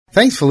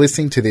Thanks for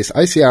listening to this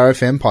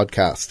OCRFM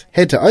podcast.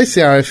 Head to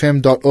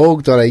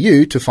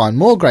ocrfm.org.au to find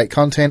more great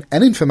content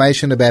and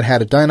information about how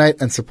to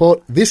donate and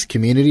support this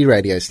community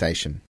radio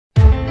station.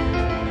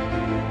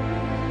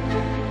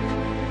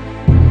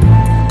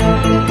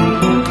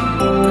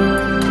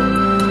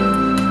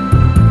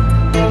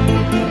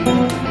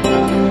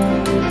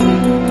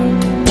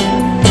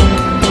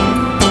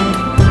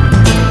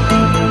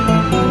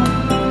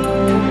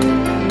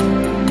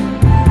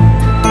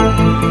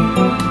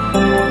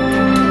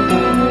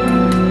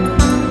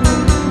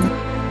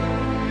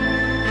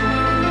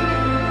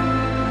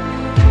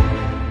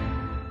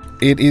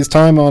 It is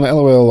time on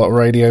LOL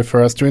Radio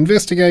for us to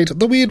investigate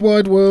the weird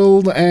wide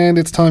world, and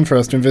it's time for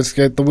us to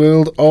investigate the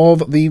world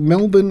of the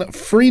Melbourne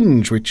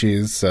Fringe, which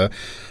is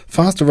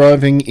fast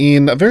arriving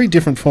in a very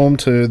different form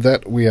to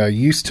that we are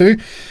used to.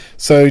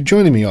 So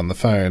joining me on the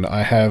phone,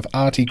 I have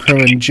Artie, Crew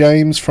and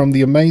James from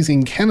the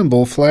amazing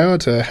Cannonball Flower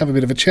to have a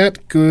bit of a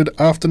chat. Good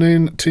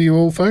afternoon to you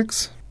all,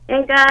 folks.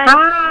 Hey guys.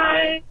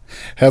 Hi.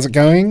 How's it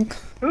going?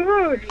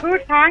 Good.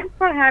 Thanks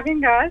for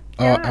having us.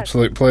 Oh, yes.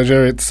 Absolute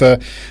pleasure. It's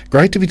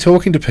great to be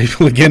talking to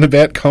people again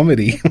about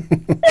comedy.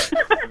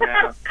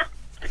 Yeah.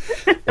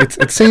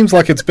 It seems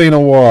like it's been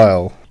a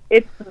while.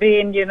 It's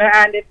been,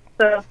 and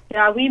it's,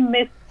 we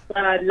miss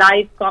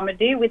live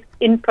comedy with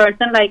in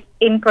person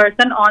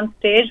on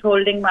stage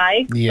holding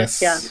mics.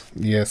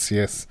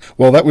 Yes.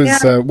 Well, that was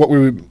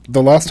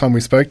the last time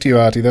we spoke to you,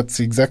 Artie. That's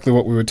exactly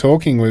what we were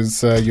talking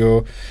was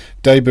your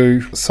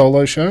debut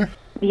solo show.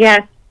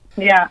 Yes,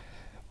 yeah.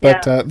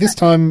 But this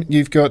time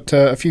you've got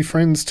a few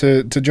friends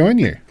to join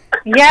you.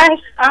 Yes,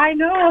 I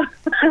know.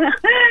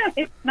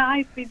 It's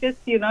nice. We just,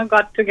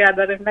 got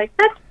together and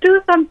let's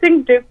do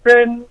something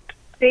different.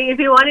 See, if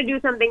you want to do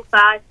something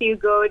fast, you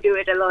go do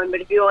it alone. But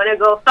if you want to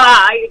go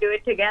far, you do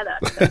it together.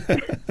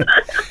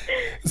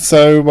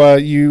 So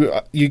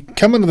you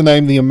come under the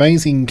name The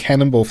Amazing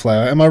Cannonball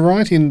Flower. Am I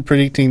right in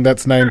predicting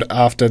that's named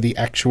after the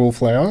actual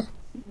flower?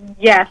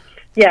 Yes.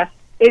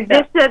 It's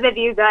just so that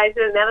you guys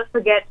will never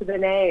forget the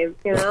name,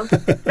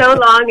 So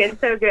long and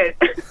so good.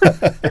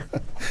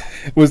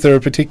 Was there a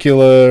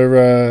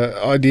particular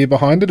idea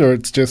behind it, or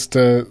it's just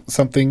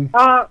something?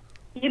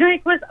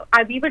 It was,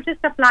 we were just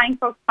applying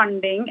for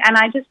funding, and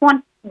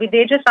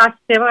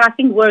they were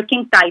asking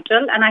working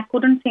title, and I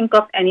couldn't think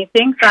of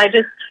anything, so I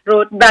just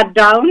wrote that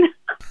down,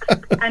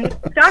 and it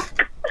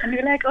stuck. And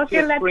we're like,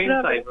 okay, let's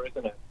screensaver,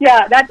 isn't it?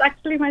 Yeah, that's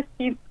actually my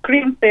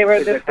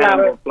screensaver, this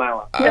flower. The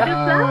flower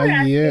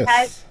actually yes.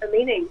 has a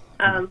meaning.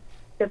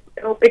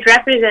 It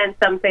represents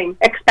something.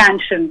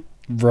 Expansion.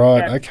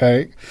 Right, yeah.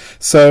 Okay.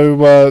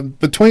 So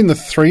between the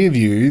three of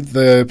you,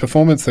 the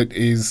performance that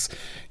is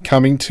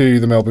coming to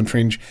the Melbourne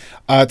Fringe,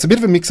 it's a bit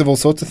of a mix of all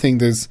sorts of things.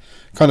 There's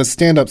kind of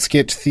stand-up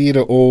sketch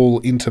theatre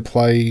all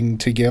interplaying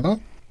together.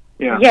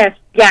 Yeah. Yes,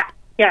 yeah.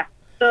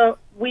 So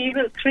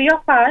three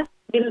of us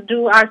will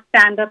do our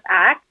stand-up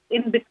act.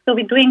 So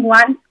we're doing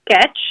one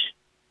sketch,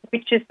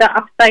 which is the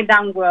Upside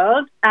Down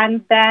World,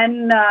 and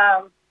then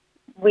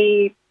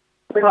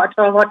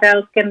what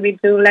else can we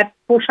do? Let's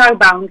push our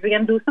boundary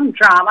and do some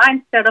drama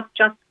instead of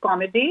just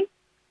comedy.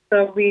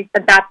 So we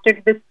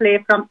adapted this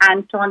play from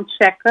Anton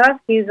Chekhov.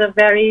 He's a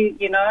very,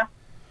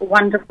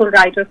 wonderful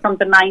writer from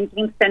the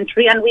 19th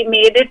century, and we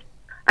made it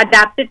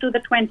adapted to the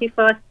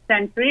 21st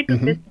century, to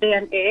this day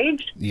and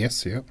age.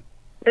 Yes, yeah.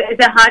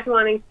 It's a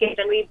heartwarming sketch,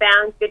 and we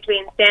bounce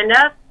between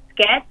stand-up,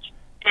 sketch,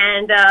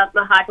 and a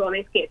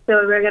heartwarming sketch. So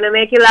we're going to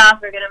make you laugh,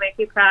 we're going to make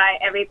you cry,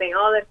 everything,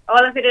 all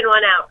of it in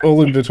 1 hour.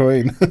 All in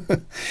between.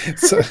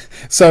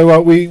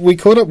 So we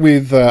caught up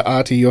with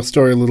Artie, your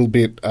story a little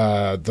bit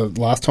the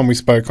last time we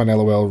spoke on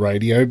LOL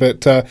Radio,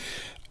 but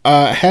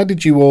how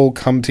did you all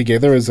come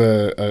together as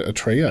a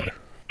trio?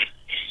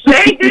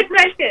 Very good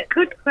question.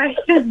 Good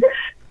question.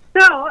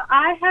 So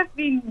I have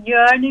been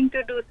yearning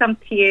to do some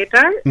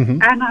theatre,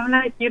 and I'm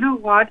like, you know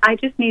what? I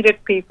just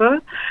needed people.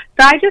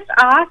 So I just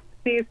asked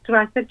these two.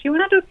 I said, do you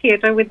want to do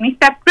theatre with me?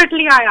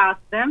 Separately, I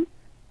asked them.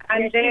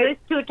 And she was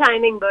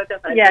two-timing both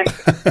of us.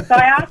 Yes. So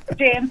I asked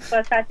James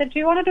first. I said, do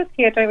you want to do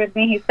theatre with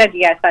me? He said,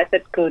 yes. I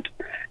said, good.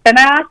 Then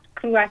I asked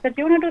Crew. I said,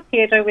 do you want to do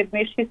theatre with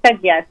me? She said,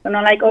 yes. And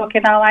I'm like, okay,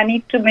 now I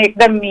need to make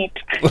them meet.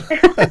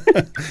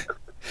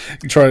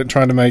 Trying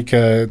to make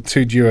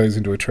two duos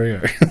into a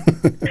trio.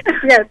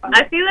 Yes.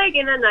 I feel like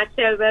in a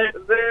nutshell,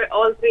 we're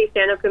all three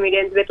stand-up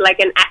comedians with like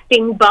an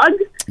acting bug.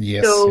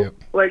 Yes. So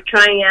we're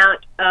trying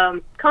out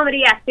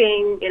comedy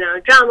acting,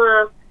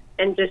 drama,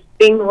 and just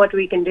seeing what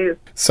we can do.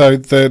 So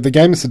the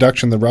Game of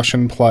Seduction, the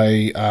Russian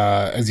play,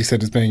 as you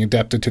said, is being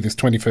adapted to this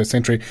 21st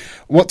century.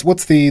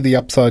 What's the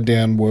Upside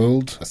Down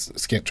World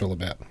sketch all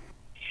about?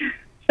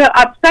 So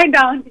Upside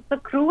Down, so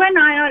Crew and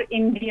I are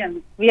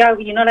Indians. We are,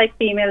 like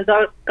females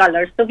or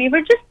colors. So we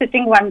were just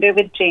sitting one day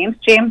with James.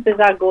 James is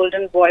our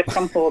golden boy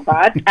from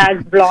Hobart,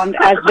 as blonde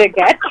as they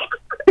get.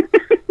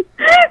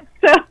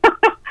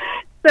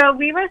 So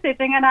we were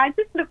sitting, and I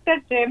just looked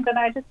at James, and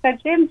I just said,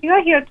 James, you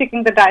are here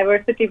ticking the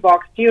diversity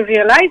box. Do you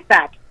realize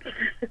that?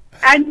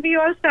 And we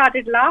all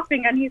started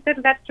laughing, and he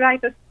said, let's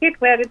write a skit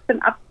where it's an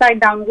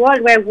upside-down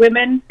world, where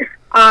women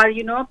are,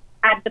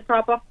 at the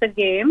top of the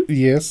game,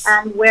 Yes.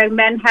 and where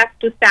men have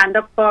to stand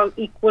up for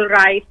equal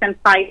rights and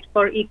fight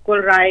for equal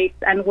rights,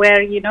 and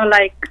where,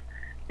 like,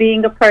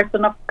 being a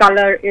person of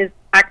color is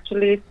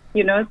actually,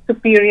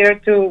 superior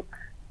to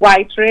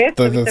white race.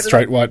 The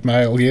straight white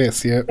male,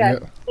 yes, yeah.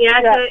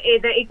 Yeah, so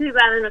the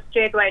equivalent of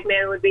straight white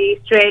male would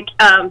be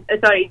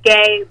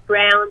gay,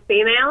 brown,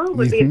 female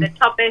would be the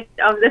toppest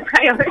of the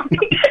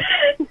priority.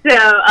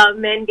 So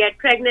men get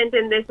pregnant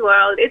in this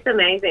world. It's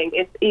amazing.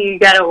 You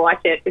gotta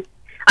watch it.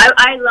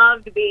 I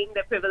loved being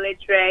the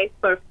privileged race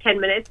for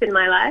 10 minutes in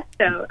my life,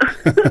 so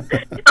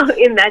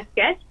in that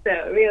sketch,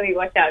 so really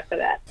watch out for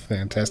that.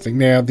 Fantastic.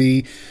 Now,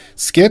 the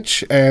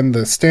sketch and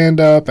the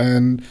stand-up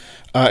and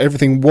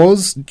everything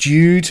was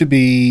due to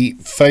be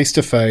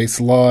face-to-face,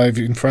 live,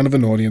 in front of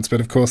an audience,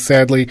 but of course,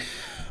 sadly,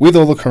 with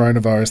all the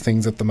coronavirus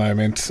things at the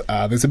moment,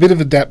 there's a bit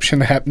of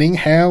adaptation happening.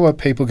 How are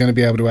people going to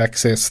be able to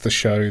access the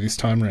show this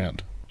time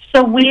round?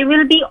 So we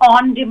will be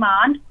on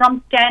demand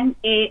from 10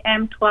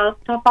 a.m.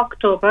 12th of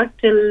October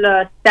till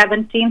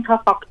 17th of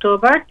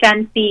October,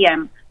 10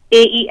 p.m.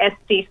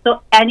 AEST.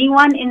 So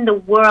anyone in the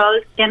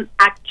world can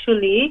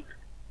actually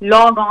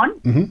log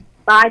on,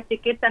 buy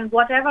tickets, and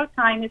whatever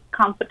time is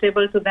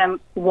comfortable to them,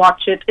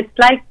 watch it. It's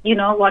like,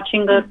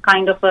 watching a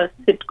kind of a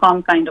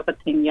sitcom kind of a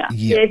thing, yeah.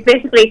 It's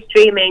basically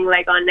streaming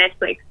like on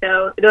Netflix.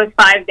 So those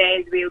 5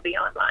 days we'll be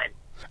online.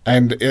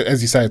 And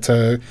as you say, it's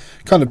a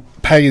kind of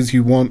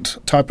pay-as-you-want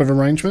type of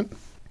arrangement?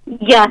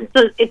 Yes,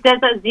 so there's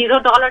a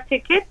 $0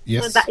 ticket.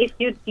 Yes. So that if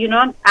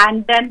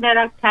and then there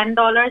are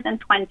 $10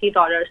 and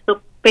 $20.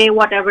 So pay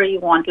whatever you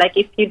want. Like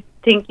if you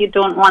think you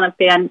don't want to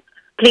pay, and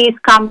please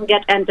come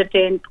get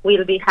entertained.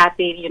 We'll be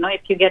happy.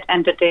 If you get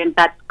entertained,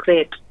 that's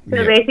great.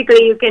 So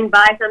basically you can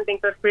buy something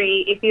for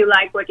free. If you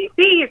like what you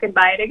see, you can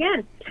buy it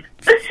again.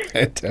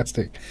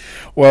 Fantastic.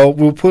 Well,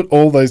 we'll put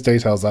all those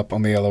details up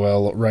on the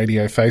LOL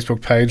Radio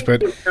Facebook page,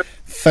 but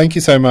thank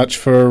you so much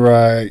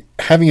for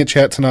having a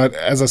chat tonight.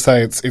 As I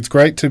say, it's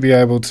great to be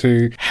able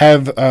to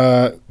have,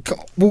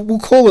 we'll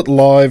call it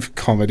live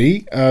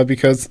comedy,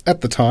 because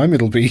at the time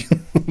it'll be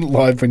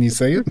live when you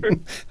see it.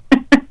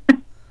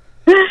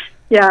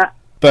 Yeah.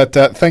 But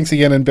thanks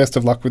again and best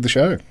of luck with the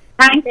show.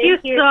 Thank you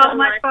so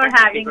much for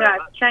having us.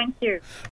 Thank you.